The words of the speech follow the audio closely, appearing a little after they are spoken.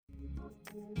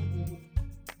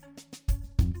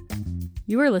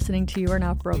You are listening to You Are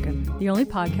Not Broken, the only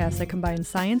podcast that combines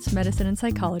science, medicine, and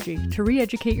psychology to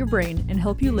re-educate your brain and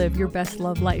help you live your best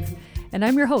love life. And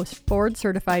I'm your host,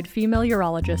 board-certified female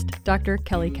urologist, Dr.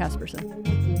 Kelly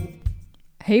Casperson.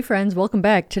 Hey friends, welcome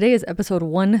back. Today is episode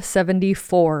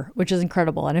 174, which is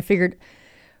incredible. And I figured,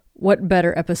 what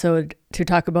better episode to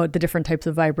talk about the different types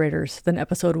of vibrators than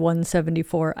episode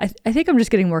 174? I think I'm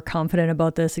just getting more confident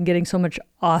about this and getting so much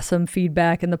awesome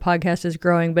feedback, and the podcast is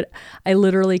growing, but I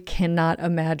literally cannot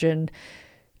imagine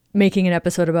making an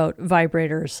episode about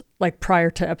vibrators like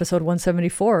prior to episode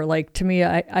 174. Like, to me,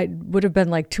 I would have been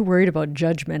like too worried about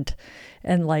judgment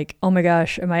and like, oh my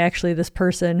gosh, am I actually this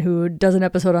person who does an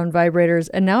episode on vibrators?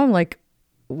 And now I'm like,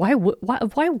 why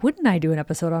wouldn't I do an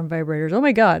episode on vibrators? Oh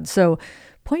my God. So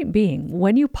point being,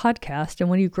 when you podcast and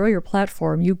when you grow your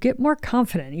platform, you get more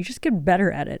confident. You just get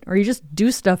better at it, or you just do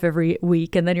stuff every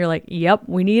week. And then you're like, yep,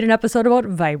 we need an episode about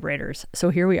vibrators. So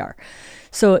here we are.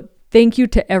 So thank you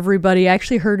to everybody. I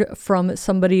actually heard from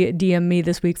somebody DM me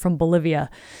this week from Bolivia.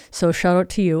 So shout out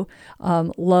to you.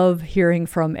 Love hearing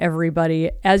from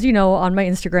everybody. As you know, on my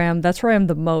Instagram, that's where I am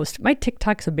the most. My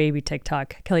TikTok's a baby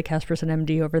TikTok. Kelly Casperson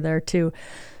MD over there too.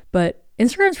 But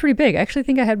Instagram's pretty big. I actually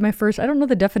think I had my first, I don't know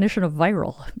the definition of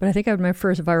viral, but I think I had my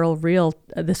first viral reel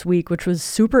this week, which was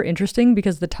super interesting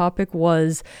because the topic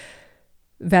was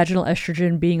vaginal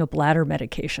estrogen being a bladder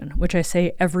medication, which I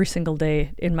say every single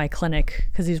day in my clinic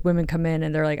because these women come in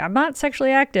and they're like, I'm not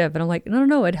sexually active. And I'm like,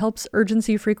 no, it helps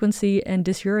urgency, frequency, and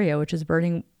dysuria, which is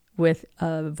burning with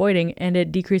voiding, and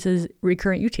it decreases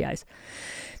recurrent UTIs.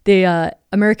 The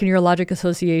American Urologic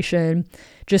Association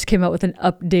just came out with an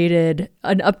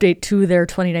update to their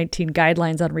 2019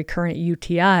 guidelines on recurrent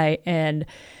UTI. And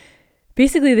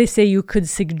basically they say you could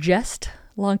suggest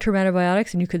long-term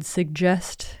antibiotics and you could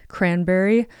suggest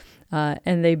cranberry.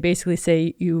 And they basically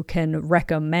say you can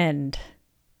recommend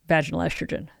vaginal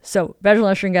estrogen. So vaginal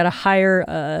estrogen got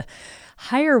a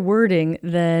higher wording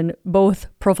than both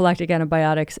prophylactic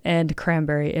antibiotics and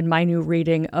cranberry in my new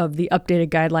reading of the updated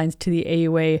guidelines to the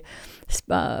AUA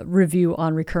review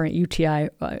on recurrent UTI.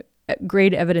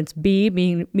 Grade evidence B,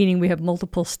 meaning we have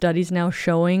multiple studies now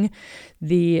showing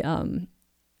the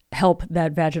help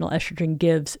that vaginal estrogen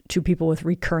gives to people with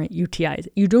recurrent UTIs.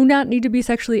 You do not need to be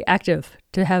sexually active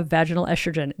to have vaginal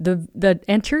estrogen. The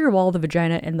anterior wall of the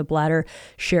vagina and the bladder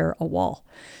share a wall.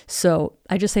 So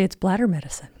I just say it's bladder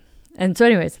medicine. And so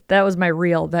anyways, that was my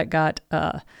reel that got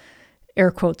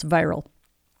air quotes viral.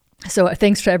 So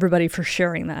thanks to everybody for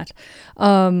sharing that.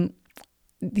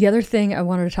 The other thing I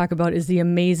wanted to talk about is the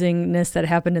amazingness that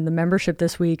happened in the membership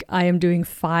this week. I am doing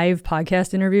 5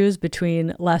 podcast interviews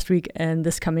between last week and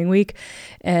this coming week,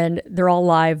 and they're all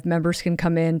live. Members can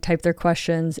come in, type their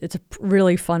questions. It's a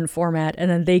really fun format,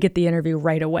 and then they get the interview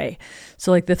right away.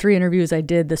 So like the 3 interviews I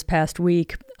did this past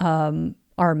week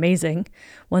are amazing.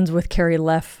 One's with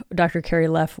Dr. Carrie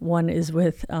Leff. One is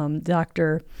with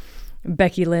Dr.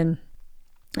 Becky Lynn.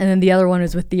 And then the other one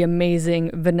is with the amazing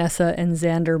Vanessa and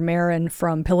Xander Marin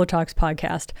from Pillow Talks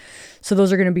podcast. So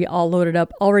those are going to be all loaded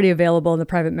up, already available in the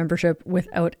private membership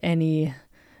without any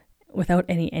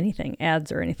anything,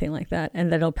 ads or anything like that.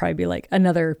 And that'll probably be like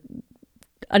another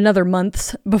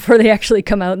months before they actually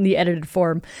come out in the edited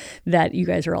form that you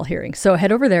guys are all hearing. So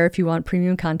head over there if you want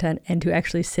premium content and to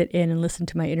actually sit in and listen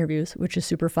to my interviews, which is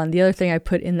super fun. The other thing I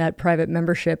put in that private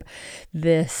membership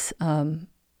this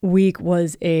week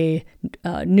was a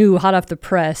new hot off the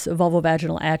press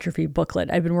vulvovaginal atrophy booklet.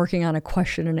 I've been working on a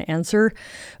question and answer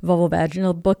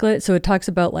vulvovaginal booklet. So it talks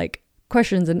about like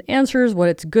questions and answers, what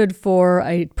it's good for.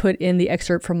 I put in the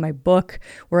excerpt from my book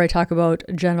where I talk about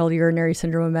genital urinary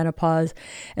syndrome and menopause.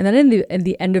 And then in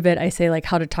the end of it, I say like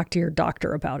how to talk to your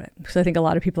doctor about it. Because I think a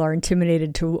lot of people are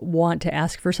intimidated to want to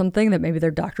ask for something that maybe their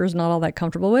doctor is not all that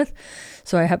comfortable with.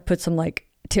 So I have put some like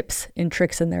tips and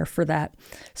tricks in there for that.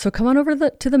 So come on over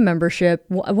to the membership.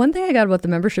 One thing I got about the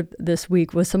membership this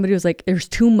week was somebody was like, there's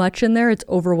too much in there. It's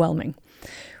overwhelming,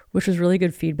 which was really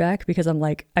good feedback because I'm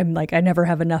like, I never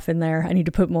have enough in there. I need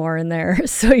to put more in there.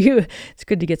 So it's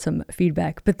good to get some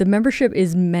feedback. But the membership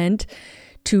is meant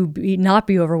to not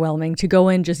be overwhelming, to go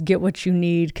in, just get what you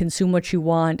need, consume what you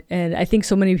want. And I think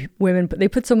so many women, they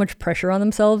put so much pressure on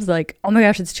themselves, like, oh my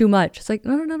gosh, it's too much. It's like,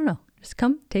 no. Just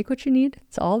come, take what you need.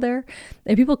 It's all there.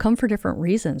 And people come for different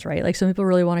reasons, right? Like some people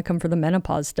really want to come for the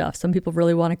menopause stuff. Some people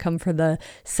really want to come for the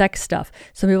sex stuff.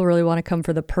 Some people really want to come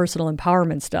for the personal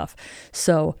empowerment stuff.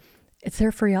 So it's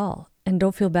there for y'all. And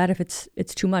don't feel bad if it's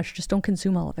too much. Just don't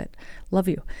consume all of it. Love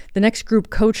you. The next group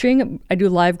coaching, I do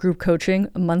live group coaching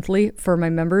monthly for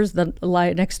my members. The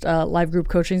next live group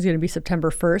coaching is going to be September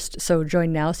 1st. So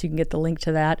join now so you can get the link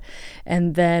to that.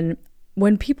 And then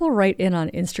when people write in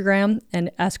on Instagram and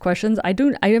ask questions, I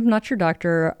am not your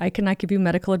doctor. I cannot give you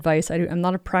medical advice. I'm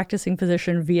not a practicing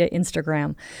physician via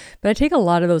Instagram, but I take a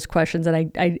lot of those questions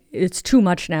and it's too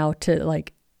much now to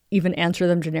like even answer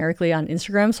them generically on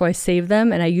Instagram. So I save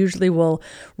them and I usually will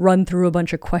run through a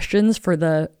bunch of questions for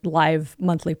the live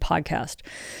monthly podcast.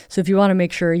 So if you want to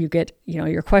make sure you get,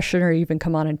 your question or even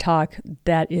come on and talk,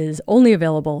 that is only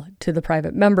available to the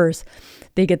private members.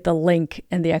 They get the link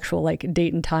and the actual like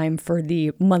date and time for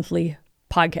the monthly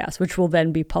podcast, which will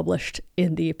then be published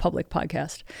in the public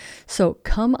podcast. So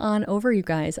come on over, you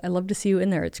guys. I love to see you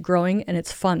in there. It's growing and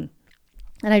it's fun.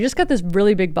 And I just got this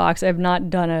really big box. I have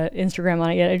not done an Instagram on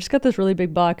it yet. I just got this really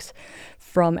big box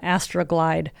from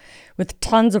Astroglide with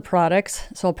tons of products.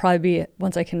 So I'll probably be,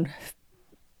 once I can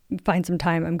find some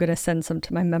time, I'm going to send some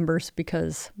to my members,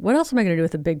 because what else am I going to do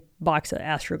with a big box of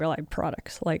Astroglide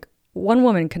products? Like, one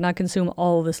woman cannot consume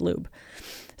all of this lube.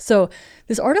 So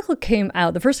this article came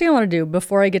out. The first thing I want to do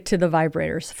before I get to the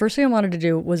vibrators, the first thing I wanted to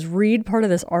do was read part of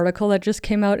this article that just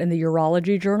came out in the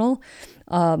Urology Journal,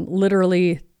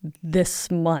 literally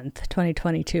this month,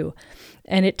 2022.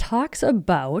 And it talks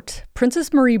about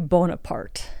Princess Marie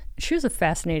Bonaparte. She was a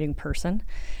fascinating person,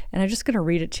 and I'm just going to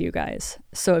read it to you guys.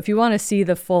 So if you want to see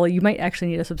the full, you might actually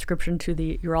need a subscription to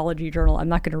the Urology Journal. I'm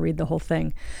not going to read the whole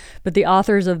thing, but the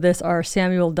authors of this are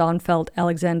Samuel Donfeld,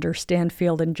 Alexander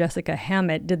Stanfield, and Jessica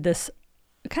Hammett. Did this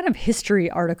kind of history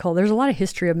article. There's a lot of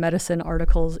history of medicine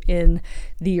articles in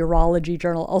the Urology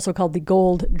Journal, also called the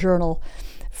Gold Journal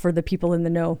for the people in the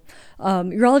know.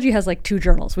 Urology has like two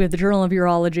journals. We have the Journal of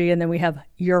Urology, and then we have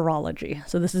Urology.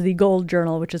 So this is the Gold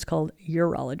Journal, which is called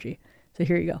Urology. So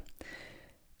here you go.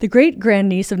 The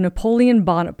great-grandniece of Napoleon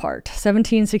Bonaparte,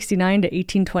 1769 to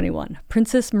 1821.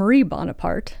 Princess Marie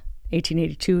Bonaparte,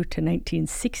 1882 to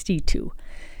 1962.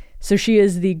 So she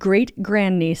is the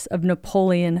great-grandniece of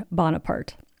Napoleon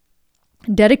Bonaparte.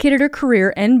 Dedicated her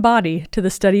career and body to the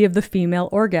study of the female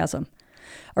orgasm.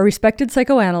 A respected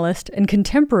psychoanalyst and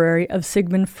contemporary of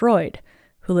Sigmund Freud,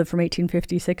 who lived from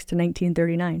 1856 to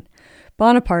 1939.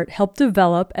 Bonaparte helped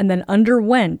develop and then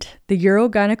underwent the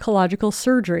urogynecological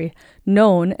surgery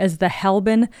known as the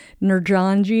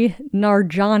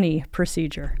Halban-Narjani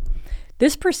procedure.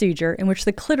 This procedure, in which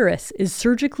the clitoris is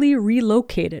surgically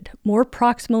relocated more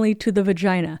proximally to the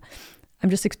vagina. I'm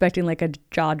just expecting like a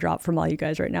jaw drop from all you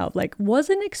guys right now. Like,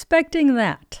 wasn't expecting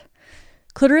that.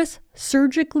 Clitoris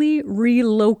surgically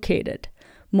relocated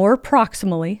more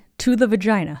proximally to the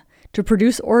vagina to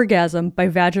produce orgasm by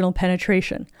vaginal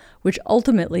penetration, which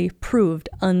ultimately proved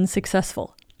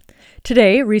unsuccessful.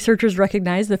 Today, researchers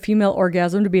recognize the female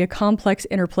orgasm to be a complex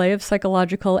interplay of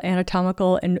psychological,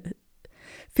 anatomical, and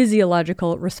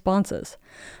physiological responses.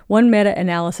 One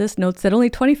meta-analysis notes that only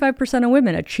 25% of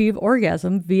women achieve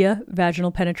orgasm via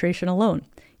vaginal penetration alone.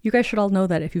 You guys should all know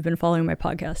that if you've been following my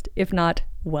podcast. If not,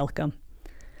 welcome.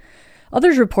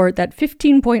 Others report that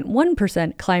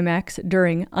 15.1% climax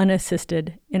during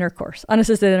unassisted intercourse.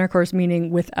 Unassisted intercourse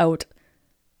meaning without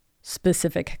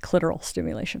specific clitoral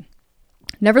stimulation.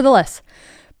 Nevertheless,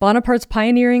 Bonaparte's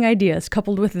pioneering ideas,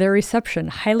 coupled with their reception,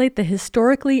 highlight the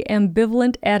historically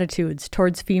ambivalent attitudes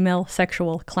towards female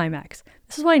sexual climax.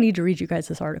 This is why I need to read you guys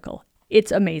this article.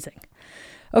 It's amazing.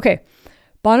 Okay.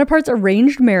 Bonaparte's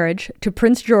arranged marriage to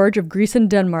Prince George of Greece and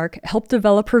Denmark helped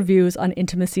develop her views on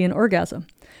intimacy and orgasm.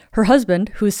 Her husband,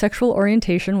 whose sexual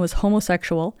orientation was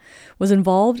homosexual, was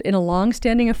involved in a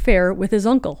long-standing affair with his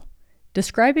uncle.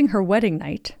 Describing her wedding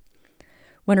night,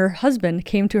 when her husband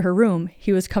came to her room,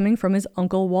 he was coming from his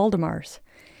uncle Waldemar's.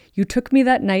 You took me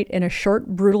that night in a short,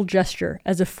 brutal gesture,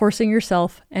 as if forcing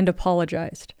yourself, and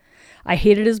apologized. I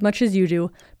hate it as much as you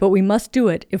do, but we must do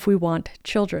it if we want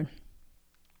children.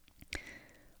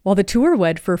 While the two were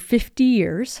wed for 50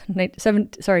 years,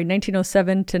 1907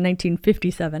 to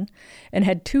 1957, and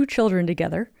had 2 children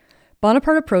together,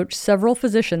 Bonaparte approached several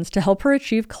physicians to help her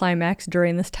achieve climax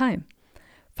during this time.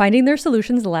 Finding their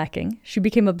solutions lacking, she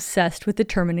became obsessed with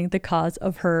determining the cause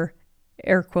of her,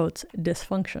 air quotes,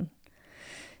 dysfunction.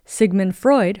 Sigmund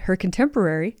Freud, her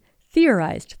contemporary,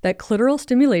 theorized that clitoral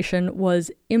stimulation was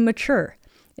immature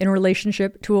in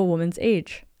relationship to a woman's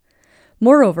age.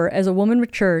 Moreover, as a woman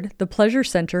matured, the pleasure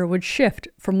center would shift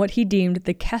from what he deemed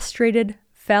the castrated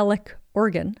phallic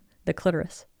organ, the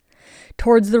clitoris,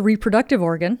 towards the reproductive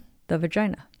organ, the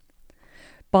vagina.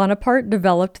 Bonaparte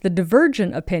developed the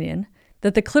divergent opinion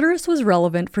that the clitoris was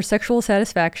relevant for sexual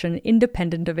satisfaction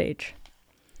independent of age.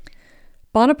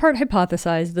 Bonaparte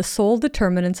hypothesized the sole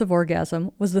determinants of orgasm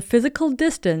was the physical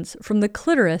distance from the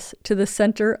clitoris to the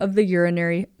center of the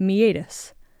urinary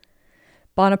meatus.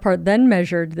 Bonaparte then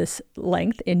measured this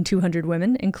length in 200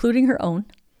 women, including her own,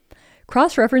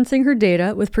 Cross-referencing her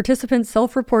data with participants'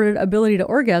 self-reported ability to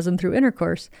orgasm through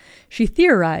intercourse, she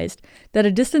theorized that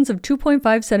a distance of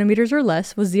 2.5 centimeters or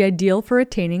less was the ideal for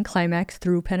attaining climax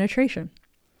through penetration.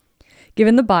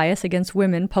 Given the bias against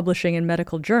women publishing in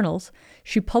medical journals,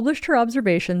 she published her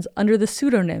observations under the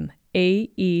pseudonym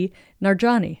A.E.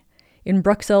 Narjani in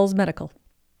Bruxelles Medical.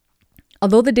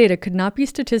 Although the data could not be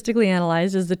statistically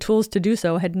analyzed as the tools to do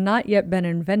so had not yet been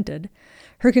invented,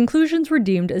 her conclusions were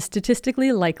deemed as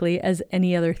statistically likely as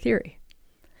any other theory.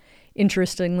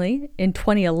 Interestingly, in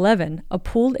 2011, a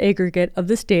pooled aggregate of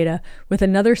this data with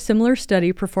another similar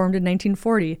study performed in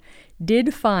 1940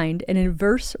 did find an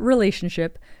inverse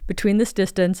relationship between this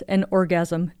distance and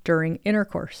orgasm during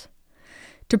intercourse.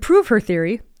 To prove her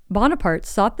theory, Bonaparte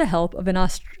sought the help of an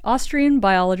Austrian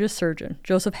biologist surgeon,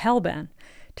 Joseph Halban,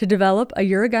 to develop a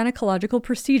urogynecological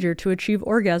procedure to achieve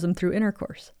orgasm through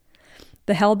intercourse.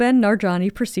 The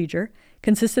Halban-Narjani procedure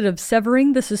consisted of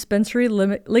severing the suspensory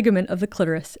ligament of the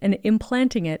clitoris and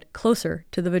implanting it closer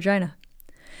to the vagina.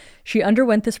 She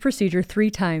underwent this procedure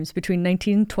 3 times between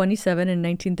 1927 and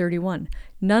 1931,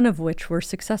 none of which were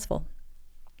successful.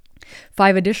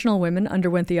 5 additional women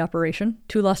underwent the operation,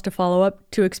 2 lost to follow-up,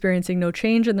 2 experiencing no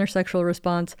change in their sexual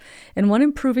response, and 1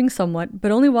 improving somewhat,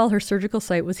 but only while her surgical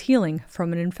site was healing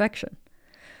from an infection.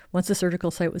 Once the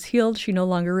surgical site was healed, she no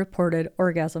longer reported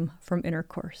orgasm from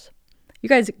intercourse. You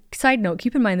guys, side note,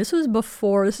 keep in mind, this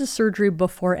is surgery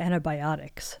before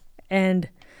antibiotics and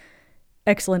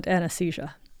excellent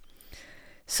anesthesia.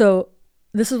 So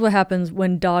this is what happens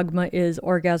when dogma is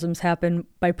orgasms happen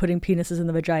by putting penises in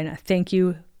the vagina. Thank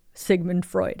you, Sigmund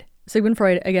Freud. Sigmund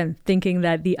Freud, again, thinking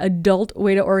that the adult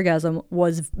way to orgasm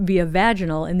was via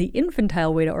vaginal and the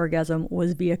infantile way to orgasm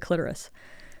was via clitoris.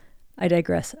 I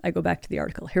digress. I go back to the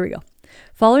article. Here we go.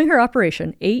 Following her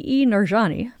operation, A.E.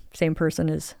 Narjani, same person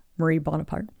as Marie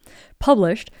Bonaparte,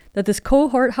 published that this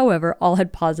cohort, however, all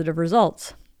had positive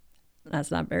results. That's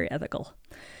not very ethical.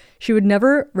 She would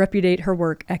never repudiate her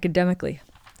work academically.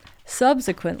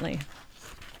 Subsequently,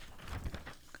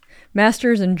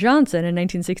 Masters and Johnson in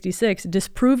 1966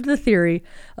 disproved the theory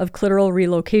of clitoral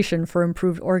relocation for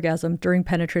improved orgasm during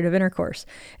penetrative intercourse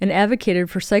and advocated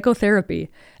for psychotherapy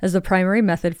as the primary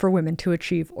method for women to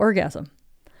achieve orgasm.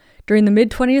 During the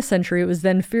mid-20th century, it was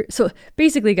then so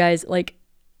basically, guys, like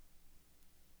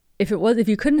if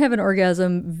you couldn't have an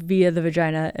orgasm via the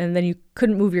vagina and then you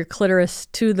couldn't move your clitoris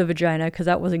to the vagina because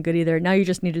that wasn't good either, now you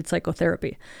just needed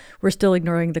psychotherapy. We're still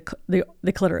ignoring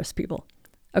the clitoris, people.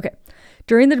 Okay.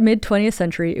 During the mid-20th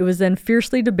century, it was then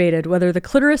fiercely debated whether the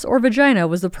clitoris or vagina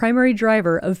was the primary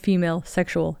driver of female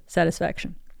sexual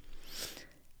satisfaction.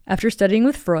 After studying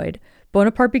with Freud,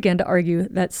 Bonaparte began to argue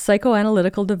that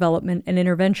psychoanalytical development and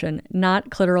intervention, not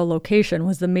clitoral location,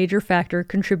 was the major factor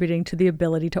contributing to the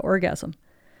ability to orgasm.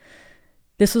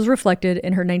 This was reflected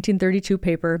in her 1932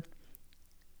 paper,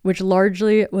 which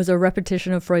largely was a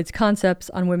repetition of Freud's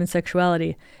concepts on women's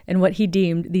sexuality and what he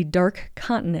deemed the dark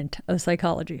continent of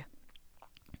psychology.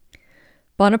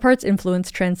 Bonaparte's influence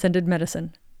transcended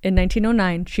medicine. In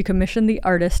 1909, she commissioned the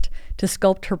artist to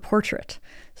sculpt her portrait.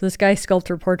 So this guy sculpted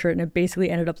her portrait, and it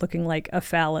basically ended up looking like a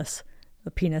phallus,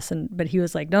 a penis. But he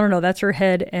was like, no, that's her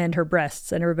head and her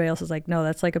breasts. And everybody else is like, no,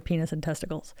 that's like a penis and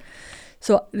testicles.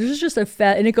 So this is just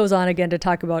and it goes on again to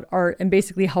talk about art and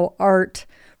basically how art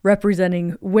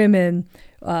representing women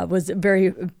was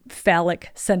very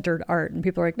phallic-centered art. And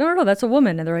people are like, no, that's a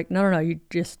woman. And they're like, no, you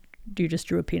just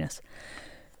drew a penis.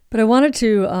 But I wanted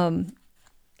to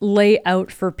lay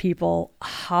out for people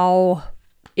how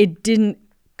it didn't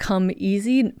come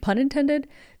easy, pun intended,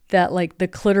 that like the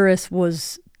clitoris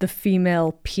was the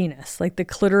female penis. Like the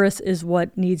clitoris is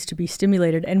what needs to be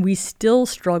stimulated. And we still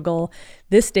struggle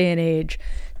this day and age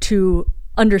to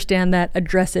understand that,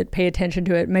 address it, pay attention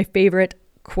to it. My favorite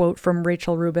quote from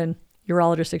Rachel Rubin,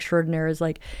 urologist extraordinaire, is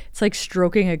like, it's like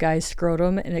stroking a guy's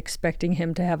scrotum and expecting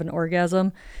him to have an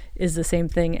orgasm is the same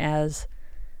thing as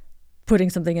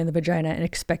putting something in the vagina and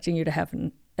expecting you to have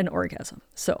an orgasm.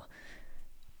 So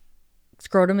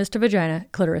scrotum is to vagina,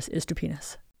 clitoris is to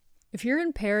penis. If you're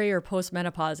in peri or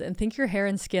postmenopause and think your hair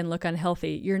and skin look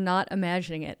unhealthy, you're not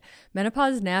imagining it.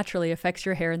 Menopause naturally affects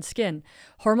your hair and skin.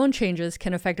 Hormone changes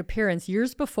can affect appearance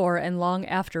years before and long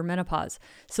after menopause.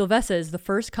 Sylvessa is the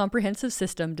first comprehensive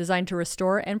system designed to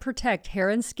restore and protect hair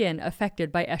and skin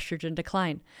affected by estrogen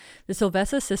decline. The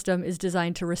Sylvessa system is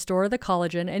designed to restore the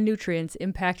collagen and nutrients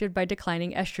impacted by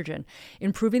declining estrogen,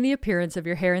 improving the appearance of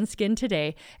your hair and skin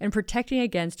today and protecting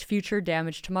against future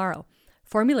damage tomorrow.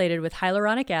 Formulated with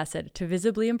hyaluronic acid to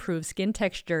visibly improve skin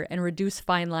texture and reduce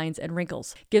fine lines and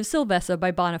wrinkles. Give Sylvessa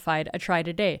by Bonafide a try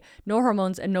today. No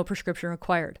hormones and no prescription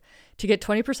required. To get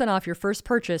 20% off your first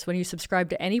purchase when you subscribe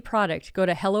to any product, go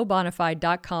to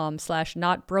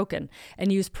hellobonafide.com/notbroken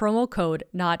and use promo code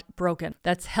NOTBROKEN.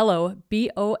 That's hello,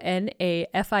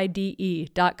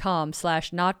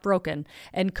 BONAFIDE.com/notbroken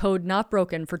and code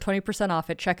NOTBROKEN for 20% off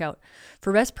at checkout.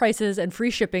 For best prices and free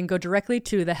shipping, go directly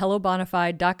to the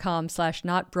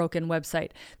hellobonafide.com/notbroken website.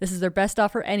 This is their best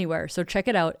offer anywhere, so check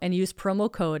it out and use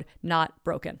promo code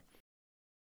NOTBROKEN.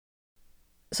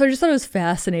 So I just thought it was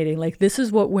fascinating. Like, this is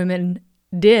what women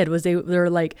did, was they're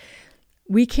like,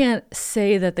 we can't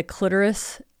say that the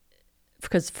clitoris,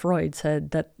 because Freud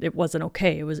said that it wasn't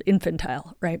okay, it was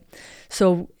infantile, right?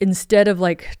 So instead of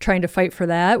like trying to fight for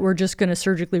that, we're just going to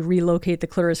surgically relocate the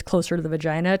clitoris closer to the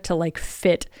vagina to like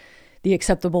fit the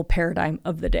acceptable paradigm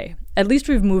of the day. At least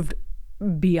we've moved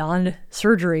beyond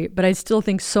surgery, but I still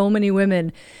think so many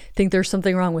women think there's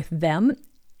something wrong with them.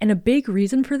 And a big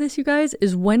reason for this, you guys,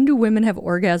 is when do women have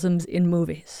orgasms in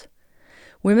movies?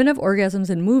 Women have orgasms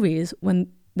in movies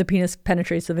when the penis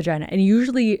penetrates the vagina, and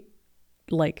usually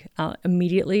like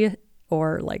immediately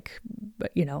or like,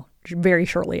 very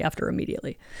shortly after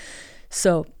immediately.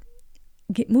 So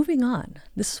moving on.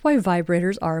 This is why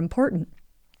vibrators are important.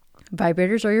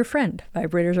 Vibrators are your friend.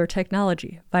 Vibrators are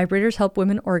technology. Vibrators help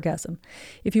women orgasm.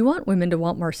 If you want women to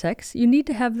want more sex, you need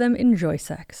to have them enjoy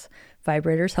sex.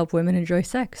 Vibrators help women enjoy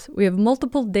sex. We have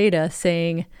multiple data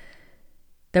saying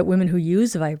that women who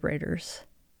use vibrators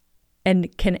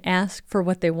and can ask for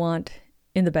what they want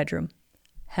in the bedroom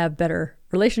have better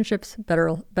relationships,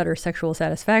 better sexual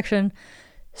satisfaction,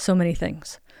 so many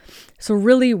things. So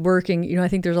really working, I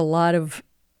think there's a lot of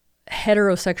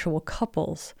heterosexual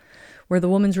couples where the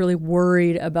woman's really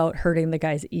worried about hurting the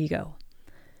guy's ego.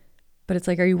 But it's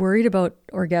like, are you worried about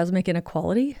orgasmic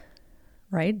inequality?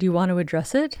 Right? Do you want to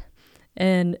address it?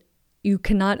 And you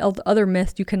cannot, other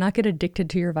myth, you cannot get addicted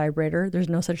to your vibrator. There's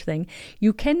no such thing.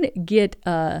 You can get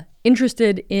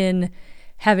interested in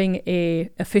having a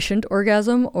efficient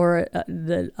orgasm or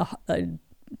a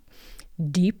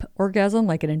deep orgasm,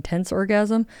 like an intense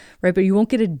orgasm, right? But you won't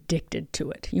get addicted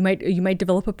to it. You might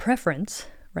develop a preference,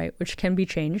 right, which can be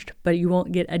changed, but you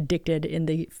won't get addicted in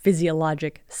the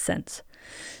physiologic sense.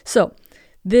 So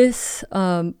this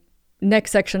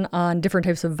next section on different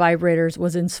types of vibrators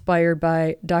was inspired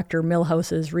by Dr.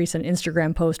 Milhouse's recent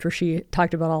Instagram post where she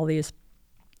talked about all these.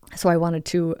 So I wanted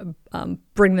to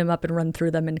bring them up and run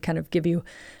through them and kind of give you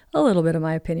a little bit of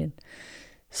my opinion.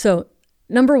 So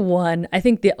number one, I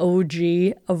think the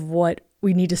OG of what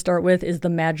we need to start with is the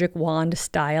magic wand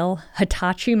style.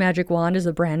 Hitachi Magic Wand is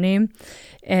the brand name,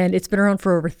 and it's been around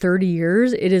for over 30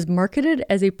 years. It is marketed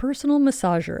as a personal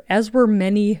massager, as were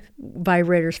many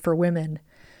vibrators for women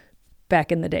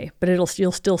back in the day, but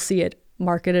you'll still see it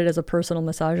marketed as a personal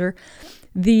massager.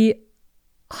 The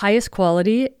highest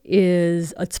quality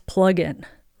is its plug-in,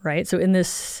 right? So in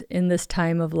this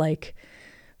time of like,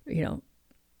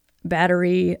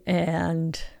 battery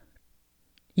and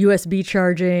USB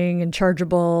charging and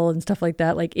chargeable and stuff like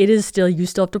that, like you still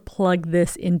have to plug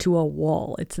this into a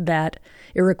wall. It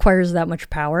requires that much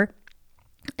power.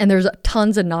 And there's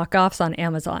tons of knockoffs on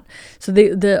Amazon. So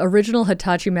the original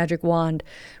Hitachi Magic Wand,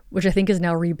 which I think is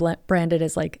now rebranded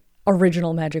as like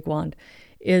Original Magic Wand,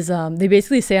 is they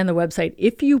basically say on the website,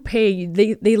 if you pay,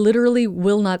 they literally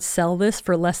will not sell this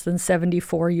for less than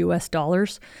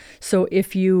 $74. So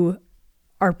if you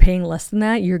are paying less than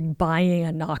that, you're buying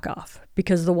a knockoff,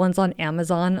 because the ones on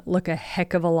Amazon look a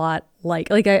heck of a lot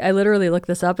like I literally looked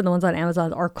this up, and the ones on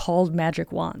Amazon are called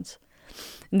Magic Wands.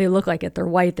 And they look like it. They're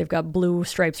white. They've got blue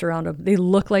stripes around them. They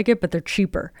look like it, but they're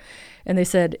cheaper. And they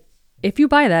said, if you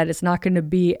buy that, it's not going to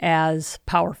be as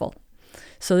powerful.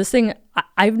 So this thing,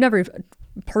 I've never,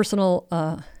 personal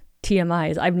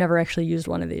TMIs, I've never actually used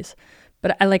one of these.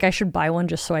 But I should buy one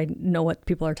just so I know what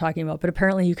people are talking about. But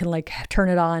apparently you can like turn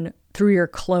it on through your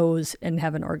clothes and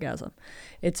have an orgasm.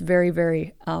 It's very,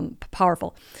 very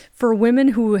powerful. For women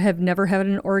who have never had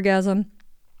an orgasm,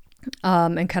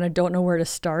 and kind of don't know where to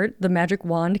start, the Magic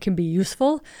Wand can be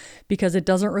useful because it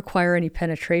doesn't require any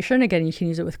penetration. Again, you can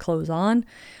use it with clothes on.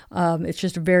 It's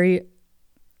just a very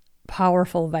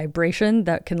powerful vibration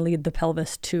that can lead the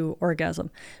pelvis to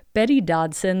orgasm. Betty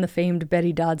Dodson, the famed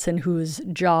Betty Dodson, whose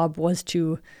job was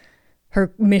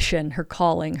her mission, her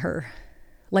calling, her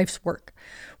life's work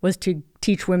was to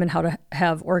teach women how to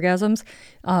have orgasms,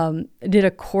 did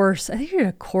a course, I think she did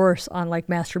a course on like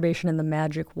masturbation and the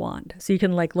magic wand. So you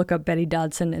can like look up Betty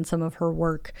Dodson and some of her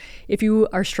work. If you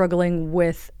are struggling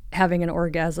with having an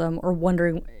orgasm or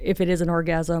wondering if it is an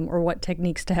orgasm or what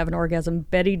techniques to have an orgasm,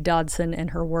 Betty Dodson and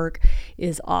her work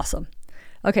is awesome.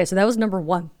 Okay, so that was number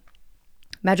one,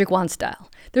 magic wand style.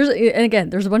 There's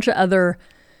a bunch of other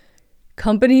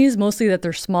companies, mostly that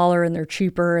they're smaller and they're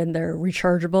cheaper and they're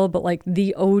rechargeable, but like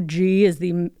the OG is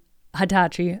the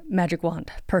Hitachi Magic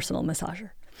Wand personal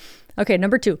massager. Okay,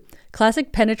 number 2,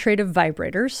 classic penetrative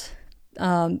vibrators.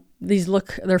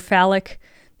 They're phallic.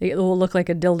 They will look like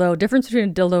a dildo. Difference between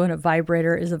a dildo and a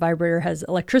vibrator is a vibrator has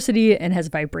electricity and has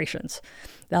vibrations.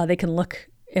 They can look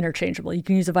interchangeable. You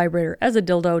can use a vibrator as a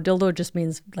dildo. Dildo just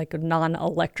means like a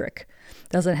non-electric.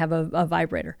 Doesn't have a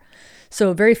vibrator.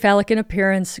 So very phallic in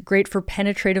appearance, great for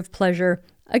penetrative pleasure.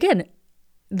 Again,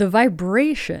 the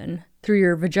vibration through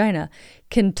your vagina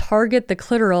can target the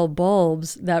clitoral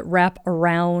bulbs that wrap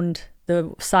around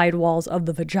the side walls of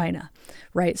the vagina,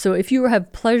 right? So if you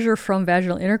have pleasure from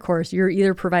vaginal intercourse, you're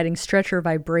either providing stretch or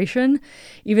vibration,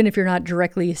 even if you're not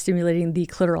directly stimulating the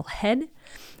clitoral head,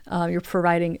 you're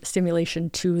providing stimulation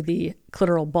to the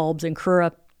clitoral bulbs and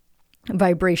crura,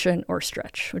 vibration or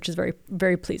stretch, which is very,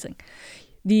 very pleasing.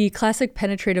 The classic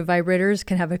penetrative vibrators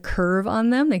can have a curve on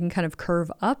them. They can kind of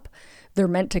curve up. They're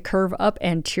meant to curve up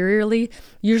anteriorly,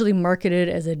 usually marketed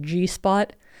as a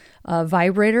G-spot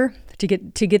vibrator to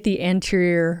get the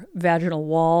anterior vaginal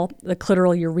wall. The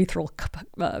clitoral urethral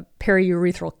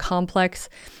periurethral complex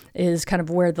is kind of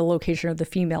where the location of the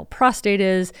female prostate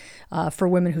is. For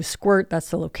women who squirt, that's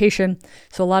the location.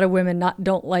 So a lot of women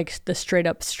don't like the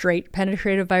straight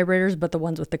penetrative vibrators, but the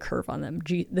ones with the curve on them,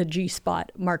 the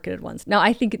G-spot marketed ones. Now,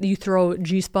 I think you throw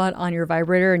G-spot on your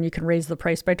vibrator and you can raise the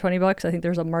price by $20. I think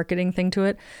there's a marketing thing to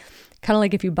it. Kind of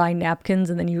like if you buy napkins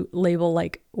and then you label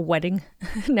like wedding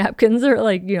napkins or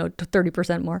like,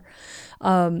 30% more.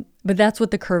 But that's what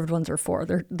the curved ones are for.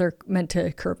 They're meant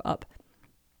to curve up.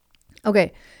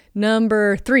 Okay.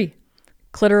 Number 3,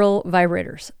 clitoral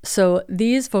vibrators. So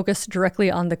these focus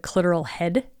directly on the clitoral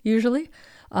head usually.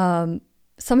 Some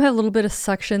have a little bit of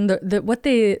suction. What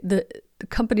the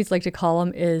companies like to call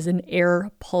them is an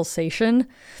air pulsation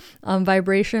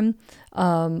vibration.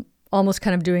 Almost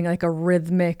kind of doing like a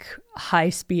rhythmic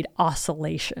high-speed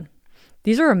oscillation.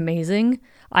 These are amazing.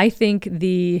 I think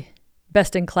the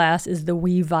best in class is the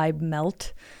WeVibe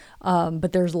Melt,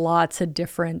 but there's lots of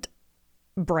different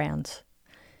brands.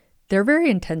 They're very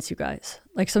intense, you guys.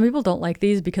 Like some people don't like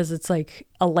these because it's like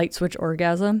a light switch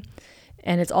orgasm,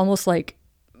 and it's almost like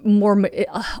it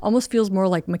almost feels more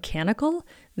like mechanical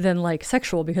than like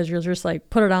sexual because you're just like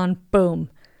put it on, boom,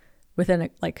 within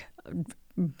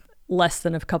less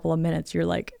than a couple of minutes, you're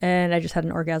like, and I just had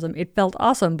an orgasm. It felt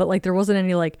awesome, but like there wasn't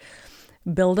any like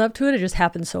build up to it. It just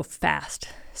happened so fast.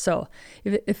 So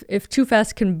if too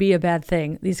fast can be a bad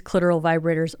thing, these clitoral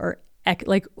vibrators are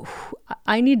like,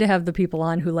 I need to have the people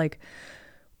on who like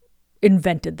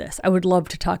invented this. I would love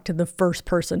to talk to the first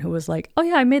person who was like, oh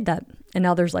yeah, I made that. And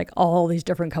now there's like all these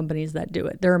different companies that do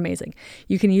it. They're amazing.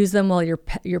 You can use them while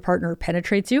your partner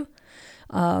penetrates you.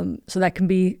 So that can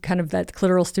be kind of that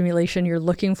clitoral stimulation you're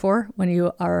looking for when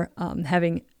you are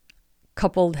having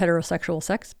coupled heterosexual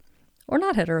sex or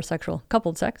not heterosexual,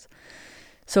 coupled sex.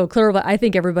 So clitoral, I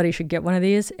think everybody should get one of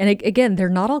these. And again, they're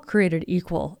not all created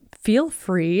equal. Feel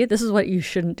free. This is what you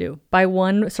shouldn't do. Buy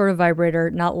one sort of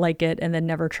vibrator, not like it, and then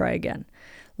never try again.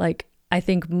 Like I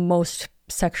think most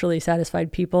sexually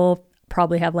satisfied people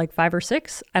probably have like 5 or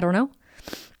 6. I don't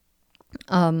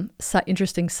know.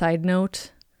 Interesting side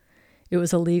note. It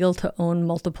was illegal to own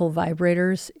multiple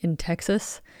vibrators in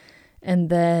Texas. And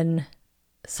then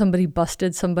somebody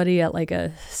busted somebody at like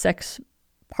a sex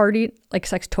party, like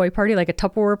sex toy party, like a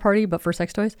Tupperware party, but for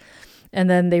sex toys. And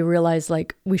then they realized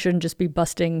like we shouldn't just be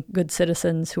busting good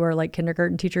citizens who are like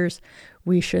kindergarten teachers.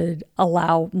 We should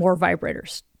allow more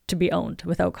vibrators to be owned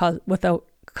without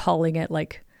calling it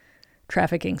like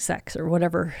trafficking sex or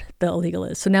whatever the illegal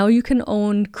is. So now you can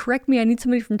own, correct me, I need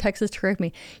somebody from Texas to correct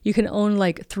me. You can own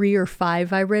like 3 or 5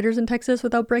 vibrators in Texas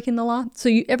without breaking the law. So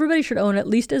everybody should own at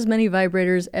least as many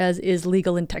vibrators as is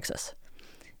legal in Texas,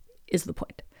 is the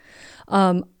point.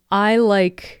 I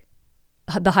like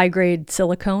the high grade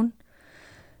silicone.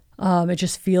 It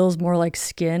just feels more like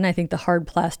skin. I think the hard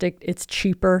plastic, it's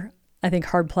cheaper. I think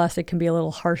hard plastic can be a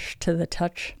little harsh to the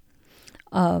touch.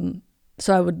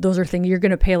 So those are things you're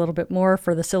going to pay a little bit more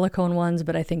for the silicone ones,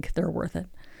 but I think they're worth it.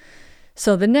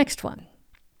 So the next one,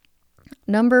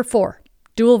 number 4,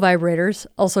 dual vibrators,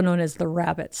 also known as the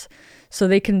rabbits. So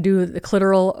they can do the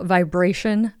clitoral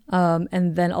vibration,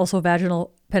 and then also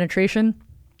vaginal penetration.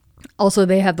 Also,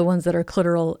 they have the ones that are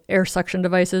clitoral air suction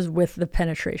devices with the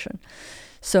penetration.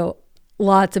 So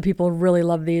lots of people really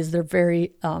love these. They're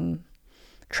very,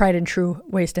 tried and true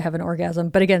ways to have an orgasm.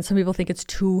 But again, some people think it's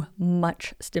too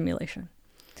much stimulation.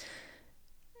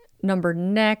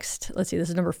 Let's see, this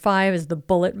is number 5 is the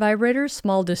bullet vibrators,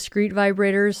 small discrete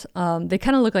vibrators. They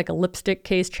kind of look like a lipstick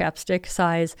case, chapstick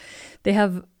size. They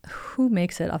have, who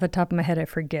makes it? Off the top of my head, I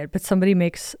forget, but somebody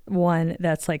makes one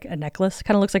that's like a necklace,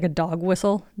 kind of looks like a dog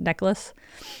whistle necklace.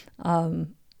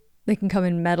 They can come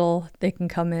in metal, they can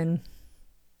come in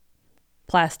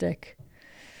plastic.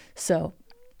 So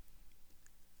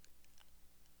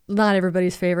not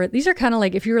everybody's favorite. These are kind of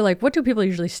like, if you were like, what do people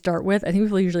usually start with? I think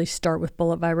people usually start with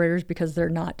bullet vibrators because they're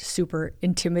not super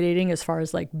intimidating as far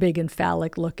as like big and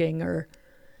phallic looking or,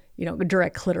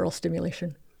 direct clitoral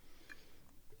stimulation.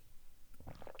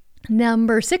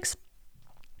 Number 6,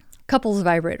 couples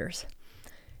vibrators.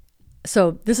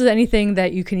 So this is anything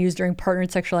that you can use during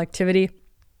partnered sexual activity.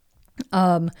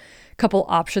 Couple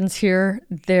options here.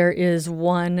 There is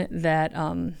one that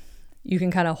you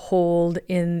can kind of hold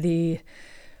in the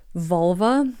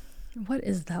vulva. What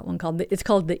is that one called? It's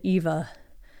called the Eva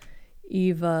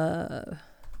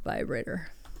vibrator.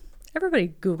 Everybody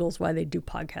Googles why they do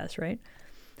podcasts, right?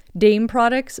 Dame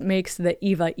Products makes the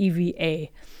Eva, EVA,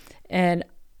 and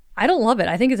I don't love it.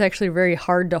 I think it's actually very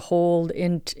hard to hold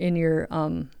in your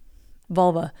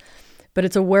vulva, but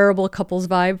it's a wearable couples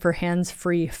vibe for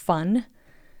hands-free fun.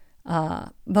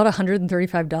 About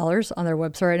 $135 on their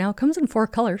website right now. It comes in 4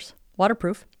 colors,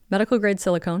 waterproof, medical grade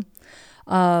silicone.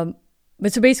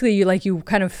 But so basically you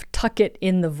kind of tuck it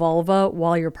in the vulva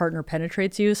while your partner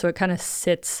penetrates you. So it kind of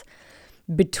sits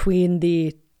between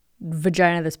the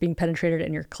vagina that's being penetrated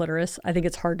and your clitoris. I think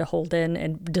it's hard to hold in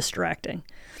and distracting,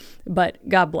 but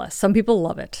God bless. Some people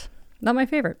love it. Not my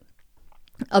favorite.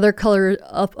 Other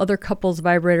couples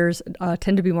vibrators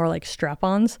tend to be more like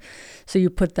strap-ons. So you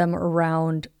put them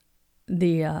around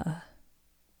the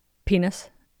penis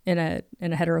in a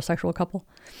heterosexual couple.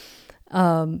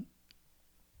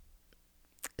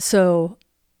 So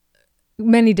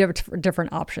many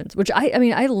different options, which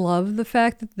I love the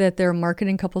fact that they're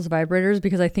marketing couples vibrators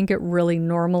because I think it really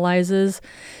normalizes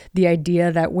the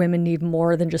idea that women need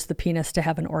more than just the penis to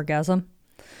have an orgasm.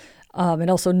 It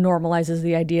also normalizes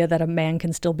the idea that a man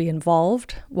can still be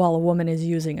involved while a woman is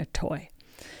using a toy.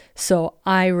 So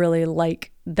I really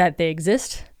like that they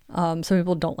exist. Some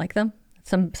people don't like them.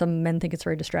 Some men think it's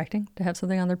very distracting to have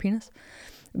something on their penis,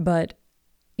 but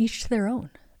each to their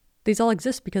own. These all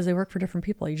exist because they work for different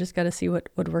people. You just got to see what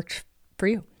works for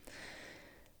you.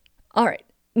 All right.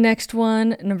 Next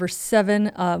one, number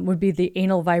 7, would be the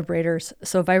anal vibrators.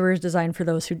 So vibrators designed for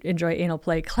those who enjoy anal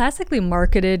play, classically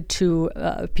marketed to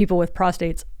people with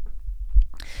prostates.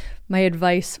 My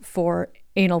advice for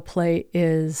anal play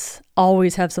is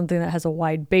always have something that has a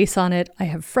wide base on it. I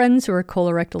have friends who are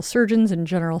colorectal surgeons and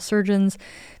general surgeons.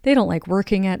 They don't like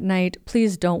working at night.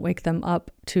 Please don't wake them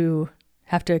up to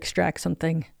have to extract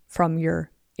something from your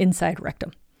inside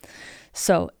rectum.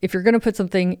 So if you're going to put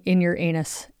something in your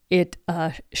anus, it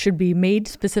should be made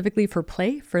specifically for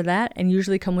play for that and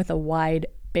usually come with a wide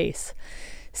base.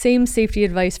 Same safety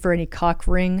advice for any cock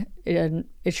ring.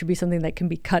 It should be something that can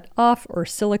be cut off or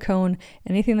silicone.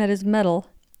 Anything that is metal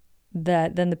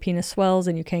that then the penis swells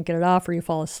and you can't get it off, or you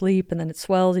fall asleep and then it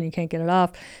swells and you can't get it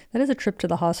off. That is a trip to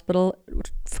the hospital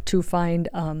to find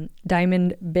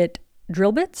diamond bit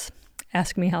drill bits.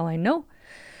 Ask me how I know.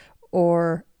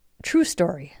 Or true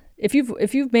story. If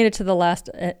you've made it to the last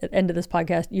end of this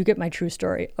podcast, you get my true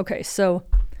story. Okay, so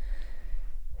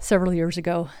several years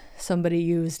ago, somebody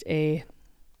used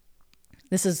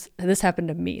this happened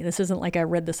to me. This isn't like I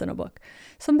read this in a book.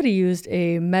 Somebody used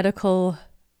a motorcycle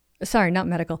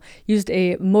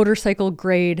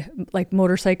grade, like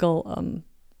motorcycle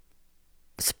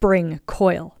spring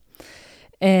coil.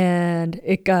 And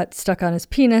it got stuck on his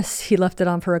penis. He left it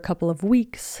on for a couple of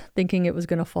weeks, thinking it was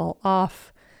going to fall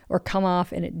off or come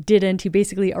off, and it didn't. He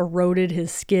basically eroded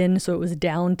his skin, so it was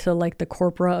down to like the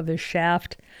corpora of his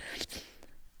shaft.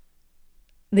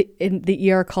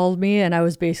 The ER called me, and I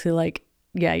was basically like,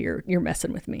 "Yeah, you're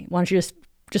messing with me. Why don't you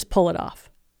just pull it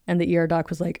off?" And the ER doc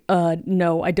was like,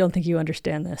 "No, I don't think you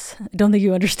understand this. I don't think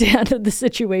you understand the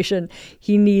situation.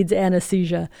 He needs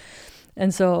anesthesia."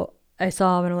 And so I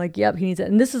saw him and I'm like, yep, he needs it.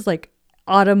 And this is like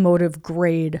automotive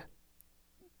grade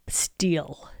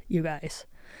steel, you guys.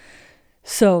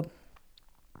 So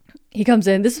he comes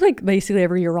in. This is like basically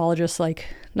every urologist, like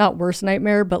not worst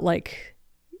nightmare, but like,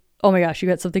 oh my gosh, you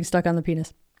got something stuck on the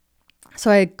penis.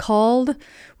 So I called,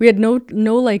 we had no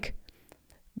like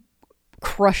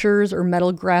crushers or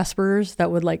metal graspers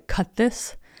that would like cut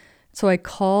this. So I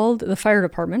called the fire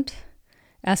department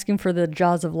asking for the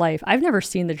jaws of life. I've never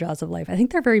seen the jaws of life. I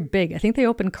think they're very big. I think they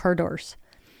open car doors,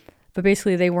 but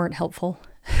basically they weren't helpful.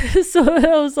 So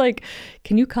I was like,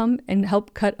 can you come and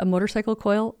help cut a motorcycle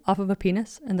coil off of a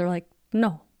penis? And they're like,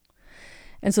 no.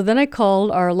 And so then I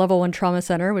called our level 1 trauma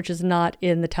center, which is not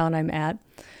in the town I'm at,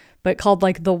 but called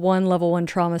like the one level 1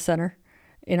 trauma center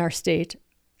in our state,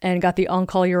 and got the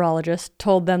on-call urologist,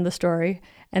 told them the story.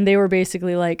 And they were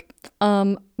basically like,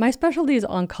 my specialty is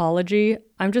oncology.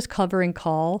 I'm just covering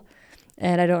call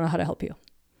and I don't know how to help you.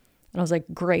 And I was like,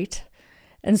 great.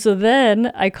 And so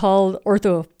then I called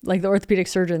ortho, like the orthopedic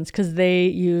surgeons, because they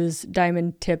use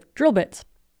diamond tip drill bits.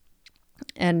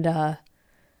 And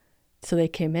so they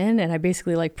came in and I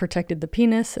basically like protected the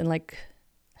penis and like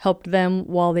helped them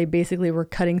while they basically were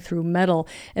cutting through metal.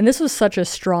 And this was such a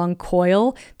strong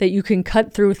coil that you can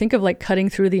cut through, think of like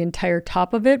cutting through the entire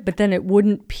top of it, but then it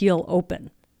wouldn't peel open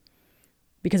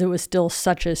because it was still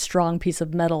such a strong piece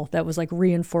of metal that was like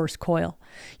reinforced coil.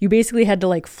 You basically had to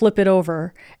like flip it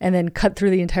over and then cut through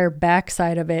the entire back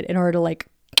side of it in order to like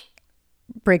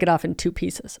break it off in 2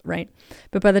 pieces, right?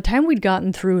 But by the time we'd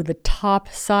gotten through the top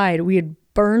side, we had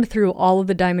burned through all of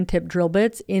the diamond tip drill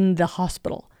bits in the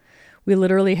hospital. We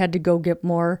literally had to go get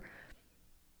more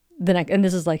and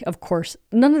this is like, of course,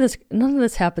 none of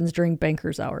this happens during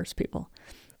banker's hours, people.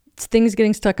 It's things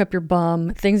getting stuck up your bum,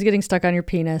 things getting stuck on your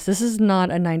penis. This is not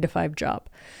a 9-to-5 job.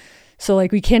 So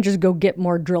like, we can't just go get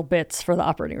more drill bits for the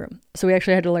operating room. So we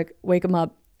actually had to like wake them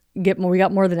up, get more. We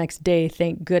got more the next day,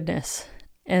 thank goodness.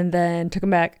 And then took them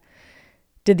back,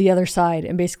 did the other side,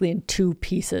 and basically in 2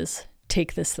 pieces,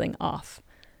 take this thing off.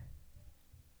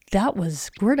 That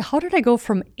was weird. How did I go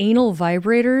from anal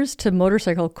vibrators to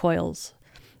motorcycle coils?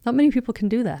 Not many people can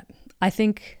do that. I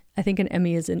think an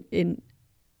Emmy is in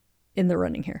the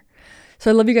running here. So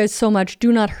I love you guys so much.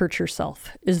 Do not hurt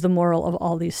yourself is the moral of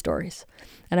all these stories.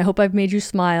 And I hope I've made you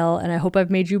smile, and I hope I've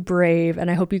made you brave,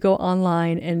 and I hope you go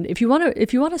online. And if you want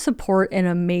to support an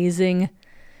amazing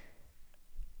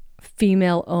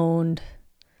female-owned,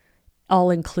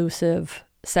 all-inclusive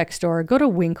sex store, go to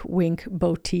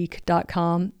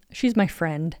winkwinkboutique.com. She's my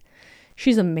friend.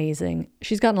 She's amazing.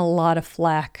 She's gotten a lot of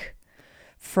flack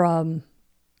from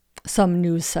some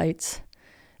news sites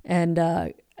and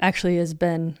actually has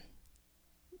been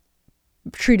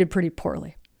treated pretty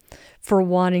poorly for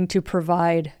wanting to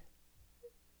provide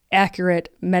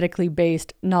accurate, medically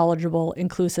based, knowledgeable,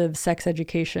 inclusive sex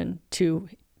education to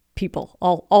people,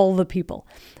 all the people.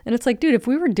 And it's like, dude, if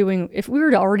we were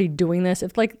already doing this,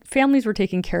 if like families were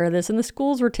taking care of this and the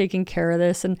schools were taking care of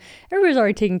this and everybody's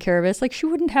already taking care of this, like she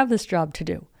wouldn't have this job to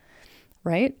do,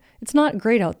 right? It's not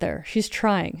great out there. She's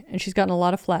trying and she's gotten a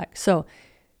lot of flack. So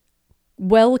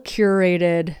well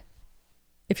curated.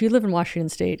 If you live in Washington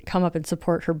State, come up and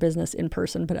support her business in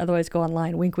person, but otherwise go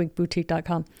online,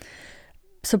 winkwinkboutique.com.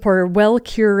 Support her well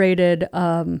curated,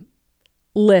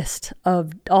 list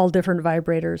of all different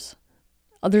vibrators.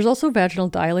 There's also vaginal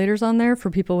dilators on there for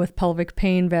people with pelvic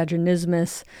pain,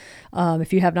 vaginismus.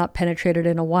 If you have not penetrated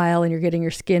in a while and you're getting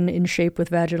your skin in shape with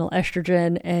vaginal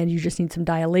estrogen and you just need some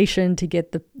dilation to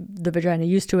get the vagina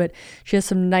used to it, she has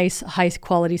some nice high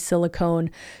quality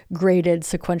silicone graded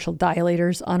sequential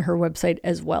dilators on her website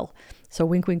as well. So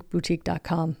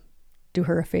winkwinkboutique.com. Do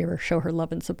her a favor, show her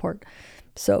love and support.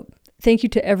 So thank you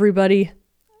to everybody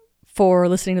for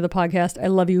listening to the podcast. I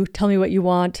love you. Tell me what you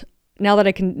want. Now that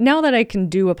I can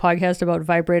do a podcast about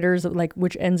vibrators, like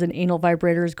which ends in anal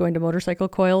vibrators going to motorcycle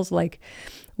coils, like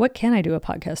what can I do a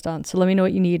podcast on? So let me know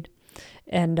what you need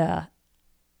and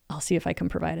I'll see if I can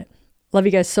provide it. Love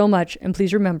you guys so much. And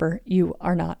please remember, you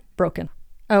are not broken.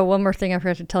 Oh, one more thing I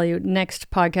forgot to tell you. Next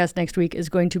podcast next week is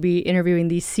going to be interviewing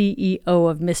the CEO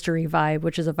of Mystery Vibe,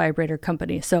 which is a vibrator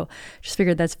company. So just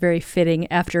figured that's very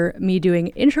fitting. After me doing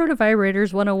Intro to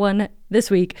Vibrators 101 this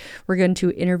week, we're going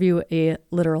to interview a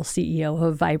literal CEO of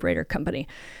a vibrator company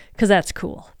because that's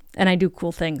cool. And I do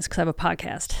cool things because I have a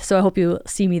podcast. So I hope you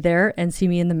see me there and see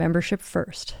me in the membership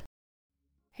first.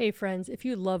 Hey friends, if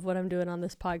you love what I'm doing on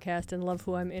this podcast and love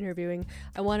who I'm interviewing,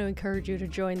 I want to encourage you to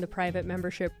join the private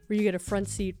membership where you get a front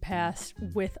seat pass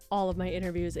with all of my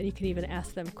interviews and you can even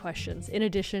ask them questions. In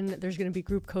addition, there's going to be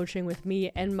group coaching with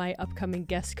me and my upcoming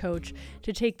guest coach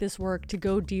to take this work, to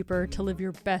go deeper, to live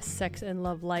your best sex and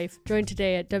love life. Join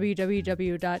today at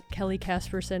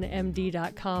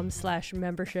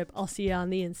www.kellycaspersonmd.com/membership. I'll see you on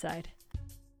the inside.